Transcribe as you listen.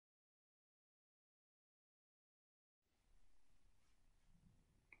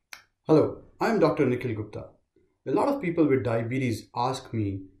Hello, I'm Dr. Nikhil Gupta. A lot of people with diabetes ask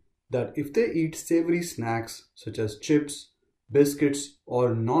me that if they eat savory snacks such as chips, biscuits,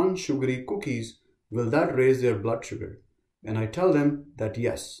 or non-sugary cookies, will that raise their blood sugar? And I tell them that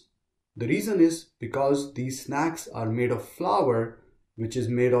yes. The reason is because these snacks are made of flour, which is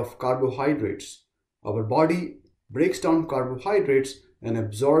made of carbohydrates. Our body breaks down carbohydrates and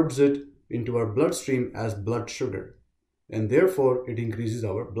absorbs it into our bloodstream as blood sugar, and therefore it increases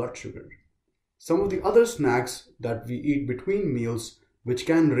our blood sugar. Some of the other snacks that we eat between meals which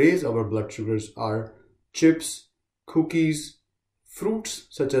can raise our blood sugars are chips, cookies, fruits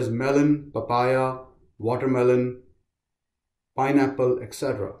such as melon, papaya, watermelon, pineapple,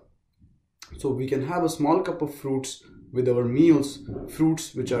 etc. So we can have a small cup of fruits with our meals,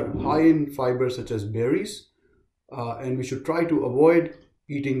 fruits which are high in fiber such as berries, and we should try to avoid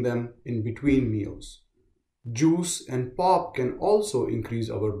eating them in between meals. Juice and pop can also increase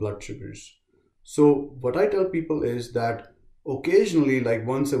our blood sugars. So what I tell people is that occasionally, like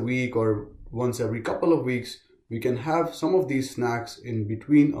once a week or once every couple of weeks, we can have some of these snacks in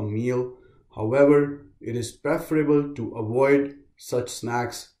between a meal. However, it is preferable to avoid such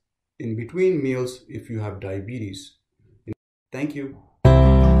snacks in between meals if you have diabetes. Thank you.